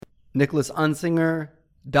Nicholas Unsinger,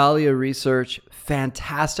 Dahlia Research,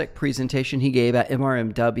 fantastic presentation he gave at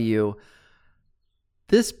MRMW.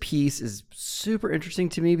 This piece is super interesting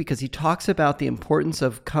to me because he talks about the importance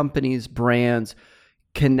of companies, brands,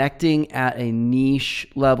 connecting at a niche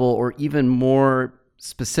level or even more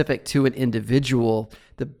specific to an individual.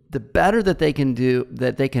 The better that they can do,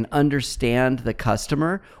 that they can understand the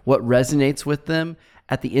customer, what resonates with them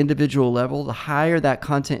at the individual level, the higher that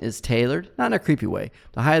content is tailored, not in a creepy way,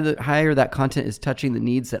 the higher that content is touching the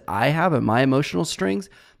needs that I have and my emotional strings,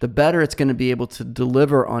 the better it's going to be able to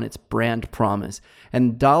deliver on its brand promise.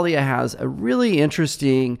 And Dahlia has a really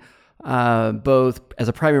interesting, both as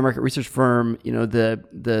a primary market research firm,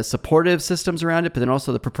 the supportive systems around it, but then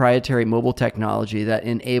also the proprietary mobile technology that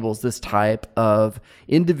enables this type of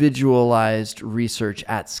individualized research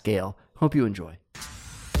at scale. Hope you enjoy.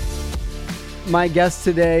 My guest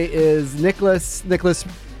today is Nicholas. Nicholas,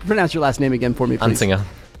 pronounce your last name again for me, please. Unsinger.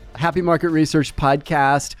 Happy Market Research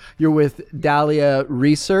Podcast. You're with Dahlia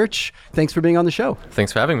Research. Thanks for being on the show.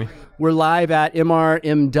 Thanks for having me. We're live at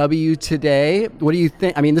MRMW today. What do you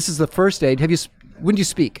think? I mean, this is the first day. When did you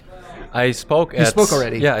speak? I spoke You spoke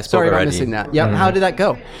already? Yeah, I spoke Sorry already. about missing that. Yeah, How did that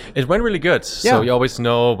go? It went really good. Yeah. So you always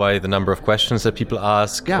know by the number of questions that people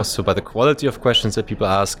ask, also by the quality of questions that people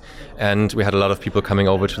ask. And we had a lot of people coming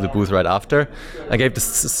over to the booth right after. I gave this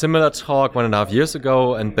similar talk 1.5 years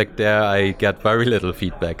ago, and back there I get very little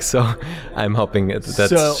feedback. So I'm hoping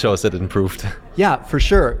that shows that it improved. Yeah, for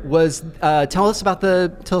sure. Tell us about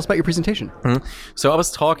your presentation. So I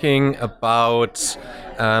was talking about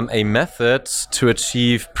a method to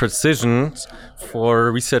achieve precision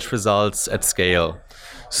for research results at scale.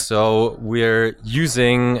 So we're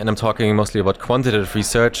using, and I'm talking mostly about quantitative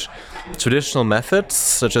research, traditional methods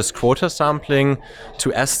such as quota sampling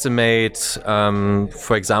to estimate,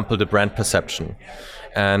 for example, the brand perception.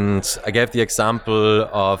 And I gave the example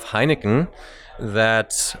of Heineken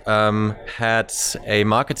that had a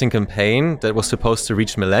marketing campaign that was supposed to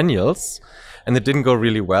reach millennials, and it didn't go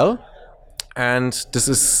really well. And this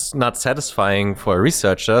is not satisfying for a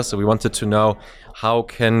researcher, so we wanted to know how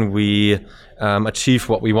can we achieve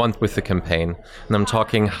what we want with the campaign. And I'm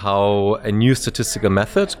talking how a new statistical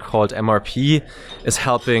method called MRP is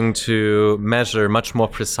helping to measure much more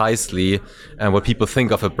precisely what people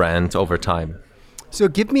think of a brand over time. So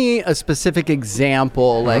give me a specific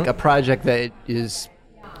example, like a project that is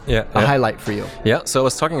a highlight for you. Yeah, so I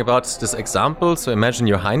was talking about this example. So imagine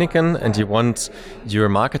you're Heineken and you want your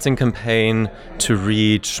marketing campaign to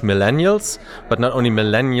reach millennials, but not only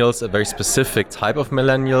millennials, a very specific type of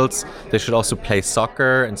millennials. They should also play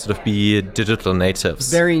soccer and sort of be digital natives.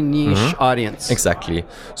 Very niche audience. Exactly.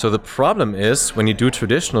 So the problem is when you do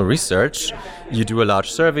traditional research, you do a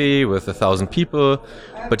large survey with 1,000 people,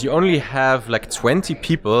 but you only have like 20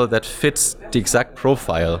 people that fit the exact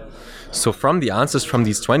profile. So from the answers from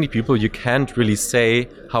these 20 people, you can't really say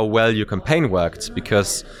how well your campaign worked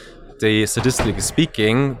because statistically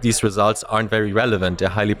speaking, these results aren't very relevant. They're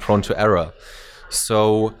highly prone to error.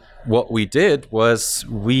 So what we did was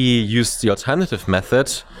we used the alternative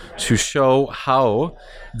method to show how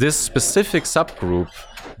this specific subgroup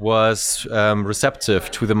was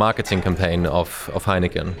receptive to the marketing campaign of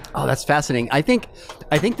Heineken. Oh, that's fascinating. I think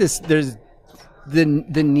there's the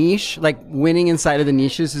niche, like winning inside of the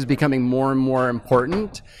niches is becoming more and more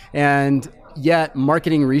important. And yet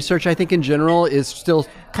marketing research, I think in general, is still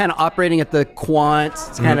kind of operating at the quant,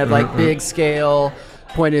 it's kind of like big scale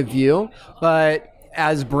point of view. But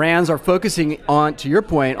as brands are focusing on, to your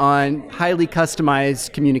point, on highly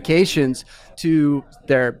customized communications to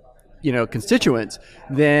their constituents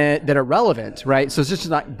that are relevant, right? So it's just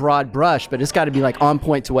not broad brush, but it's got to be like on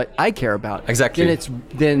point to what I care about. Exactly.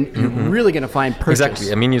 Then you're really going to find purchase.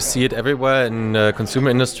 Exactly. I mean, you see it everywhere in consumer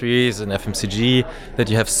industries and FMCG that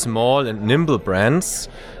you have small and nimble brands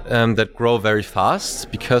that grow very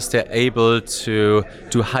fast because they're able to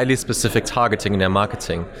do highly specific targeting in their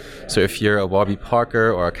marketing. So if you're a Warby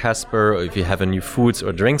Parker or a Casper, or if you have a new foods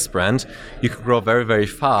or drinks brand, you can grow very, very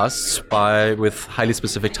fast with highly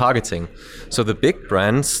specific targeting. So the big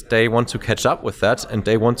brands, they want to catch up with that and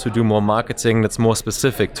they want to do more marketing that's more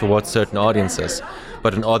specific towards certain audiences.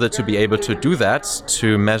 But in order to be able to do that,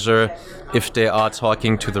 to measure if they are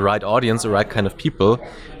talking to the right audience, the right kind of people,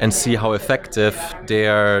 and see how effective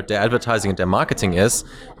their advertising and their marketing is,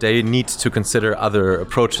 they need to consider other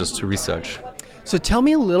approaches to research. So tell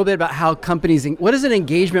me a little bit about how companies, what does an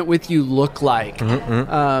engagement with you look like?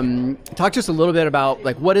 Talk to us a little bit about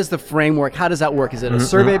like, what is the framework? How does that work? Is it a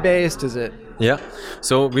survey based? Is it? Yeah,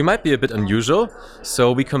 so we might be a bit unusual.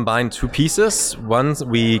 So we combine two pieces. One,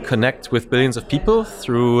 we connect with billions of people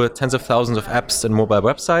through tens of thousands of apps and mobile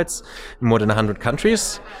websites in more than 100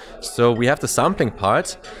 countries. So we have the sampling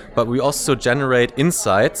part, but we also generate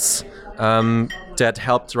insights that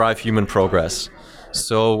help drive human progress.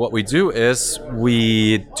 So what we do is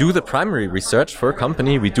we do the primary research for a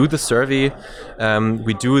company, we do the survey,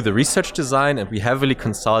 we do the research design, and we heavily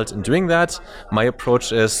consult in doing that. My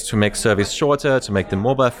approach is to make surveys shorter, to make them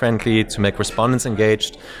mobile friendly, to make respondents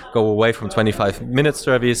engaged, go away from 25-minute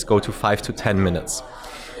surveys, go to 5 to 10 minutes.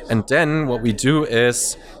 And then what we do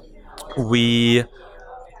is we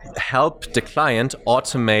help the client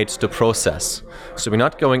automate the process. So we're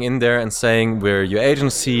not going in there and saying we're your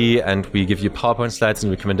agency and we give you PowerPoint slides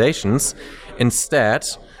and recommendations. Instead,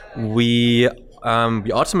 we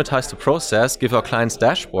automatize the process, give our clients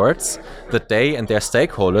dashboards that they and their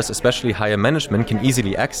stakeholders, especially higher management, can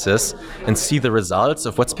easily access and see the results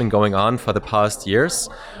of what's been going on for the past years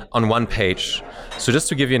on one page. So just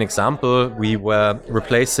to give you an example, we were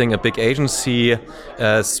replacing a big agency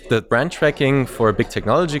as the brand tracking for a big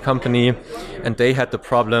technology company, and they had the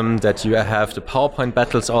problem that you have the PowerPoint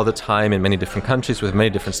battles all the time in many different countries with many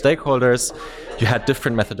different stakeholders. You had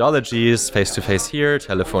different methodologies, face-to-face here,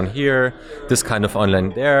 telephone here, this kind of online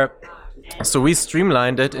there. So we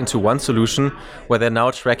streamlined it into one solution where they're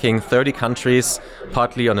now tracking 30 countries,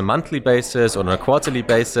 partly on a monthly basis or on a quarterly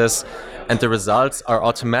basis, and the results are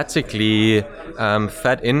automatically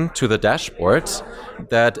fed into the dashboard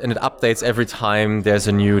and it updates every time there's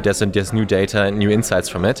new data and new insights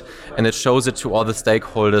from it, and it shows it to all the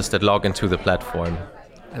stakeholders that log into the platform.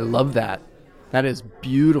 I love that. That is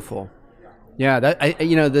beautiful. Yeah,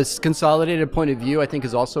 this consolidated point of view I think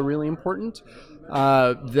is also really important.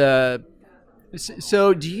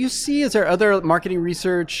 So do you see, is there other marketing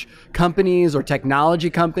research companies or technology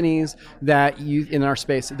companies that you, in our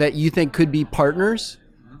space, that you think could be partners,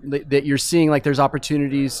 that you're seeing like there's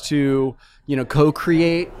opportunities to,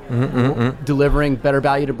 co-create, delivering better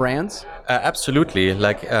value to brands? Absolutely.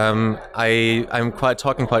 Like I'm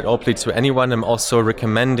talking quite openly to anyone. I'm also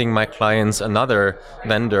recommending my clients another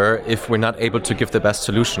vendor if we're not able to give the best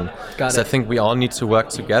solution. Got it. I think we all need to work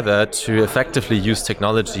together to effectively use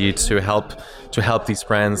technology to help these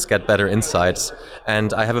brands get better insights.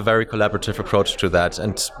 And I have a very collaborative approach to that.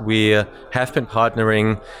 And we have been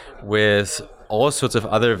partnering with all sorts of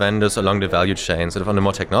other vendors along the value chain, sort of on the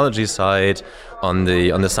more technology side, on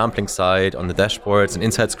the sampling side, on the dashboards and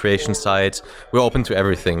insights creation side. We're open to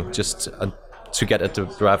everything, just to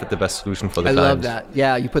drive at the best solution for the client. I love that.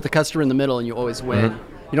 Yeah, you put the customer in the middle and you always win.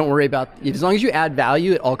 You don't worry about, as long as you add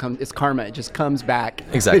value, it's karma. It just comes back.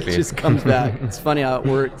 Exactly. It just comes back. It's funny how it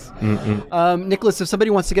works. Nicholas, if somebody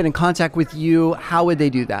wants to get in contact with you, how would they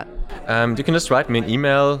do that? You can just write me an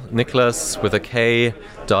email, Nicholas with a K,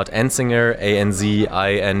 .Enzinger, ANZINGER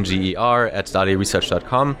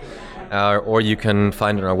 @daliaresearch.com. Or you can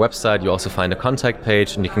find it on our website. You also find a contact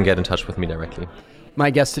page and you can get in touch with me directly. My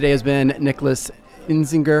guest today has been Nicholas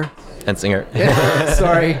Enzinger.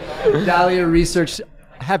 Sorry. Dahlia Research,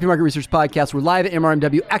 Happy Market Research Podcast. We're live at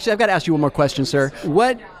MRMW. Actually, I've got to ask you one more question, sir.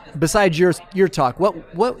 What, besides your talk,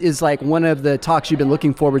 what is like one of the talks you've been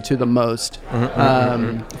looking forward to the most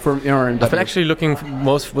from MRMW? I've been actually looking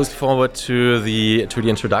most forward to the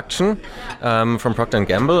introduction from Procter &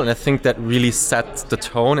 Gamble, and I think that really set the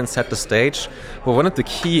tone and set the stage. But one of the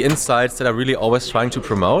key insights that I'm really always trying to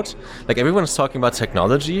promote, like everyone's talking about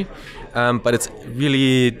technology, but it's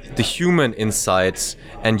really the human insights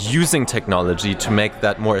and using technology to make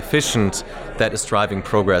that more efficient that is driving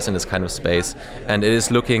progress in this kind of space. And it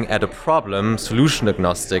is looking at a problem, solution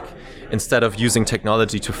agnostic, instead of using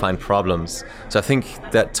technology to find problems. So I think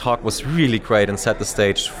that talk was really great and set the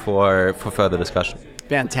stage for further discussion.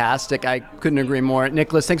 Fantastic. I couldn't agree more.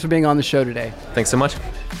 Nicholas, thanks for being on the show today. Thanks so much.